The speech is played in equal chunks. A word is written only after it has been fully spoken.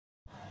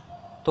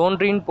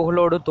தோன்றின்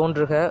புகழோடு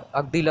தோன்றுக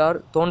அஃதிலார்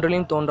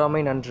தோன்றலின்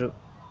தோன்றாமை நன்று.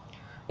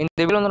 இந்த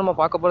வீடியோ வந்து நம்ம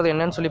பார்க்க போகிறது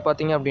என்னன்னு சொல்லி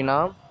பார்த்தீங்க அப்படின்னா,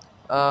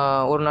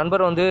 ஒரு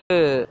நண்பர் வந்து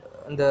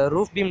இந்த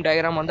ரூஃப் பீம்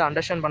டயக்ராம் வந்து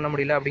அண்டர்ஸ்டாண்ட் பண்ண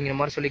முடியல அப்படிங்கிற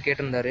மாதிரி சொல்லி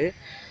கேட்டிருந்தாரு.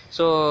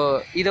 ஸோ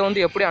இதை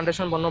வந்து எப்படி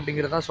அண்டர்ஸ்டாண்ட் பண்ணணும்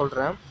அப்படிங்கிறதான்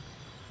சொல்கிறேன்.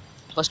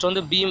 ஃபஸ்ட்டு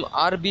வந்து பீம்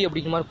ஆர்பி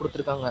அப்படிங்கிற மாதிரி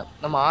கொடுத்துருக்காங்க.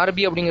 நம்ம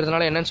ஆர்பி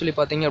அப்படிங்கிறதுனால என்னன்னு சொல்லி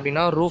பார்த்தீங்க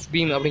அப்படின்னா ரூஃப்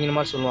பீம் அப்படிங்கிற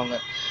மாதிரி சொல்லுவாங்க.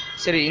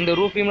 சரி, இந்த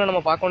ரூஃப் பீமில்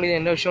நம்ம பார்க்க வேண்டியது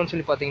என்ன விஷயம்னு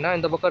சொல்லி பார்த்தீங்கன்னா,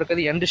 இந்த பக்கம்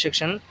இருக்கிறது எண்டு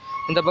செக்ஷன்,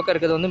 இந்த பக்கம்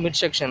இருக்கிறது வந்து மிட்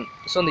செக்ஷன்.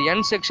 ஸோ இந்த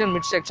எண்ட் செக்ஷன்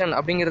மிட் செக்ஷன்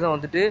அப்படிங்கிறத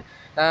வந்துட்டு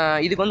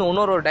இதுக்கு வந்து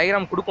இன்னொரு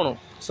டயக்ராம் கொடுக்கணும்.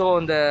 ஸோ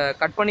இந்த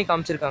கட் பண்ணி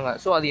காமிச்சிருக்காங்க.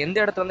 ஸோ அது எந்த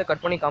இடத்துல வந்து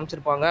கட் பண்ணி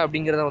காமிச்சிருப்பாங்க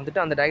அப்படிங்கிறத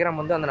வந்துட்டு அந்த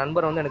டயக்ராம் வந்து அந்த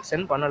நண்பர் வந்து எனக்கு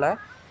சென்ட் பண்ணலை.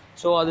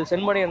 ஸோ அது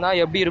சென்ட்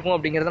பண்ணியிருந்தால் எப்படி இருக்கும்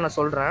அப்படிங்கிறத நான்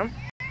சொல்கிறேன்.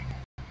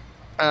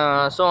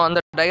 ஸோ அந்த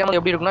டயக்ராம்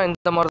எப்படி இருக்குன்னா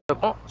இந்த மாதிரி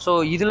இருக்கும். ஸோ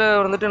இதில்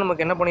வந்துட்டு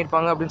நமக்கு என்ன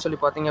பண்ணியிருப்பாங்க அப்படின்னு சொல்லி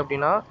பார்த்தீங்க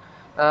அப்படின்னா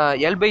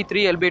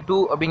L/3 L/2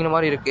 அப்படிங்கிற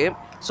மாதிரி இருக்குது.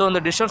 ஸோ இந்த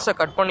டிஸ்டன்ஸை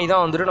கட் பண்ணி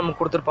தான் வந்துட்டு நமக்கு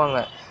கொடுத்துருப்பாங்க.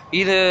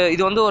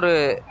 இது வந்து ஒரு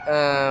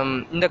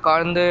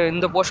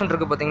இந்த போர்ஷன்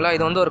இருக்குது பார்த்தீங்களா,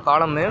 இது வந்து ஒரு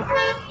காலமு,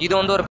 இது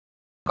வந்து ஒரு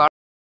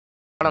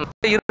காலம்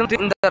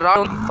இருந்து இந்த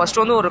ராடு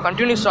ஃபஸ்ட்டு வந்து ஒரு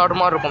கண்டினியூஸ்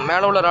ராடு மாதிரி இருக்கும்.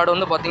 மேலே உள்ள ராடு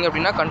வந்து பார்த்தீங்க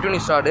அப்படின்னா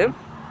கண்டினியூஸ் ராடு,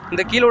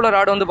 இந்த கீழே உள்ள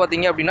ராடு வந்து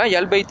பார்த்தீங்க அப்படின்னா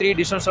L/3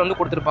 டிஸ்டன்ஸில் வந்து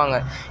கொடுத்துருப்பாங்க.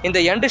 இந்த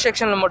எண்டு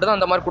செக்ஷனில் மட்டும் தான்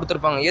அந்த மாதிரி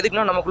கொடுத்துருப்பாங்க.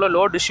 எதுக்குன்னா நமக்குள்ள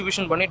லோட்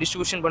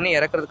டிஸ்ட்ரிபியூஷன் பண்ணி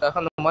இறக்கிறதுக்காக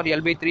அந்த மாதிரி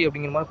L/3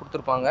 அப்படிங்கிற மாதிரி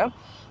கொடுத்துருப்பாங்க.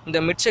 இந்த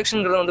மிட்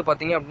செக்ஷனுங்கிறது வந்து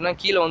பார்த்தீங்க அப்படின்னா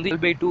கீழே வந்து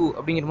L/2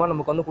 அப்படிங்கிற மாதிரி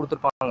நமக்கு வந்து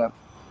கொடுத்துருப்பாங்க.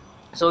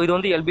 ஸோ இது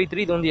வந்து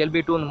L/3, இது வந்து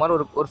L/2 இந்த மாதிரி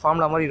ஒரு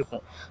ஃபார்முலா மாதிரி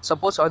இருக்கும்.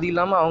 சப்போஸ் அது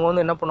இல்லாமல் அவங்க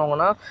வந்து என்ன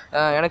பண்ணுவாங்கன்னா,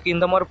 எனக்கு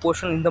இந்த மாதிரி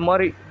போர்ஷன் இந்த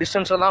மாதிரி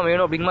டிஸ்டன்ஸில் தான்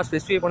வேணும் அப்படிங்கிற மாதிரி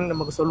ஸ்பெசிஃபை பண்ணி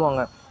நமக்கு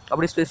சொல்லுவாங்க.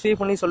 அப்படி ஸ்பெசிஃபை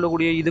பண்ணி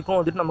சொல்லக்கூடிய இதுக்கும்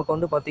வந்துட்டு நமக்கு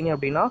வந்து பார்த்திங்க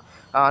அப்படின்னா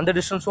அந்த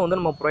டிஸ்டன்ஸும் வந்து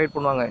நம்ம ப்ரொவைட்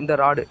பண்ணுவாங்க இந்த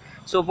ராடு.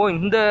 ஸோ இப்போது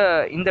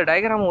இந்த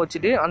டயக்ராமை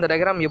வச்சுட்டு அந்த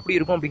டயக்ராம் எப்படி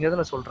இருக்கும் அப்படிங்கிறத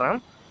நான் சொல்கிறேன்.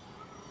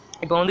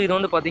 இப்போ வந்து இது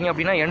வந்து பார்த்திங்க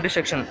அப்படின்னா எண்டு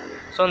செக்ஷன்.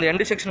 ஸோ அந்த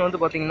எண்டு செக்ஷன்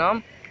வந்து பார்த்திங்கன்னா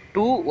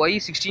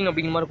 2Y16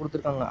 அப்படிங்கிற மாதிரி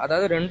கொடுத்துருக்காங்க.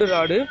 அதாவது 2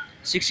 ராடு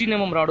 16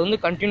 mm ராடு வந்து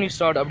கண்டினியூஸ்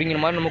ராடு அப்படிங்கிற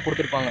மாதிரி நம்ம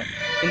கொடுத்துருப்பாங்க.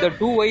 இந்த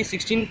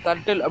 2Y16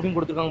 கர்டல் அப்படின்னு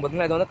கொடுத்துருக்காங்க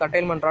பார்த்தீங்கன்னா, இது வந்து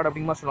curtailment ராடு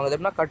அப்படிங்கிற மாதிரி சொல்லுவாங்க. அது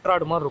எப்படின்னா கட்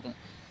ராடு மாதிரி இருக்கும்.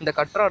 இந்த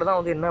கட் ராடு தான்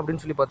வந்து என்ன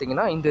அப்படின்னு சொல்லி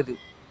பார்த்தீங்கன்னா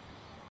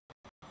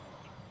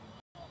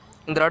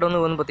இந்த ராடு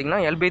வந்து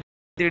பார்த்தீங்கன்னா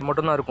L/3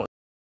 மட்டும்தான் இருக்கும்.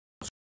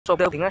 ஸோ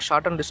பார்த்தீங்கன்னா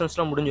ஷார்ட் அண்ட்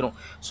டிஸ்டன்ஸில் முடிஞ்சிடும்.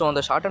 ஸோ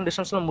அந்த ஷார்ட் அண்ட்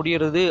டிஸ்டன்ஸில்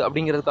முடிகிறது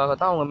அப்படிங்கிறதுக்காக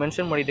தான் அவங்க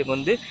மென்ஷன் பண்ணிட்டு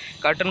வந்து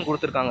கட்டன்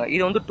கொடுத்துருக்காங்க.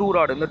 இது வந்து 2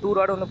 ராடு. இந்த 2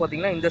 ராடு வந்து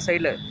பார்த்தீங்கன்னா இந்த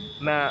சைடில்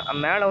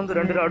மேலே வந்து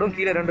 2 ராடும்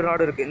கீழே 2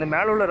 ராடு இருக்குது. இந்த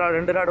மேலே உள்ள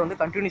 2 ராடு வந்து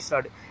கண்டினியூஸ்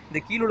ராடு, இந்த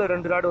கீழே உள்ள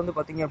 2 ராடு வந்து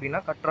பார்த்தீங்க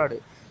அப்படின்னா கட் ராடு.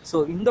 ஸோ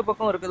இந்த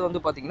பக்கம் இருக்கிறது வந்து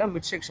பார்த்தீங்கன்னா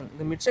மிட் செக்ஷன்.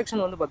 இந்த மிட்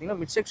செக்ஷன் வந்து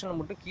பார்த்தீங்கன்னா மிட் செக்ஷனில்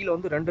மட்டும் கீழே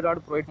வந்து 2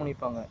 ராடு ப்ரொவைட்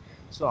பண்ணியிருப்பாங்க.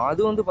 ஸோ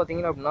அது வந்து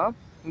பார்த்தீங்கன்னா அப்படின்னா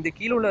இந்த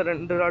கீழே உள்ள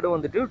 2 ராடு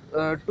வந்துட்டு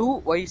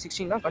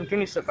 2Y16 தான்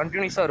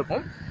கண்டினியூஸாக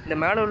இருக்கும். இந்த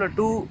மேலே உள்ள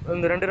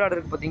இந்த 2 ராடு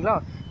இருக்குது பார்த்தீங்களா,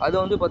 அது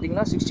வந்து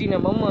பார்த்தீங்கன்னா 16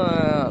 mm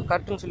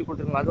கர்ட்டுன்னு சொல்லி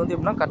கொடுத்துருக்காங்க. அது வந்து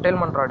எப்படின்னா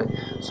curtailment ராடு.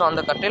 ஸோ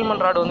அந்த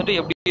curtailment ராடு வந்துட்டு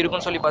எப்படி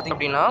இருக்குன்னு சொல்லி பார்த்தீங்க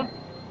அப்படின்னா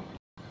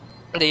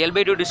இந்த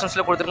L/2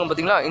 டிஸ்டன்ஸில் கொடுத்துருக்கோம்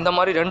பார்த்தீங்களா, இந்த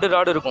மாதிரி 2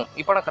 ராடு இருக்கும்.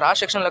 இப்போ நான்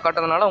கிராஸ் செக்ஷனில்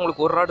காட்டுறதுனால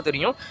உங்களுக்கு ஒரு ராடு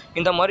தெரியும்.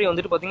 இந்த மாதிரி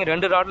வந்துட்டு பார்த்தீங்கன்னா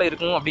 2 ராடில்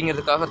இருக்கும்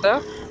அப்படிங்கிறதுக்காகத்தான்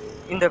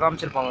இந்த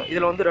காமிச்சிருப்பாங்க.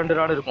 இதில் வந்து 2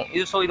 ராடு இருக்கும்.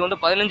 இது வந்து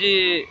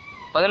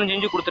 15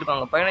 இன்ச்சு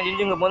கொடுத்துருக்காங்க. 15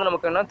 இன்ச்சுங்கும் போது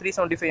நமக்கு என்ன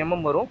 375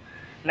 mm வரும்.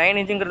 9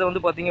 இன்ச்சுங்கிறது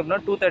வந்து பார்த்திங்க அப்படின்னா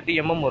 230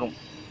 mm வரும்.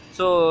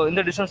 ஸோ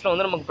இந்த டிஸ்டன்ஸில்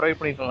வந்து நமக்கு ப்ரொவைட்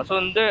பண்ணியிருக்காங்க. ஸோ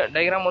இந்த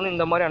டயக்ராம் வந்து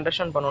இந்த மாதிரி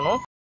அண்டர்ஸ்டாண்ட் பண்ணணும்.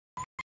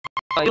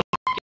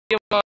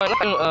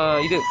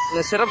 இது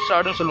இந்த சிரப்ஸ்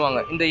ராடுன்னு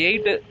சொல்லுவாங்க. இந்த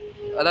 8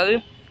 அதாவது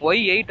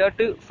Y8 at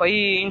 5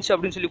 inch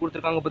அப்படின்னு சொல்லி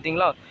கொடுத்துருக்காங்க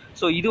பார்த்தீங்களா.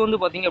 ஸோ இது வந்து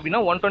பார்த்திங்க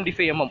அப்படின்னா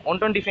 125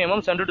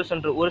 mm சென்டர் டு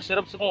சென்டர். ஒரு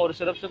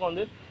சிரப்ஸுக்கும்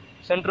வந்து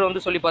சென்டர்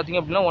வந்து சொல்லி பார்த்திங்க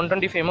அப்படின்னா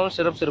 125 mm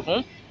சிரப்ஸ்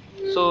இருக்கும்.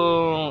 ஸோ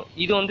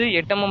இது வந்து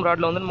 8 mm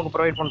ராடில் வந்து நமக்கு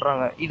ப்ரொவைட்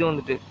பண்ணுறாங்க. இது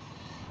வந்துட்டு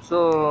ஸோ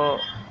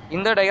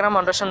இந்த டயக்ராம்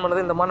அண்டர்ஸ்டாண்ட்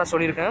பண்ணது இந்த மாதிரி நான்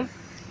சொல்லியிருக்கேன்.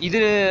 இது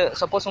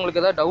சப்போஸ்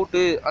உங்களுக்கு ஏதாவது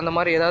டவுட்டு அந்த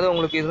மாதிரி ஏதாவது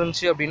உங்களுக்கு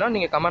இருந்துச்சு அப்படின்னா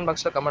நீங்கள் கமெண்ட்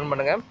பாக்ஸில் கமெண்ட்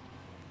பண்ணுங்கள்.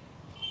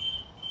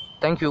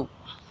 தேங்க்யூ.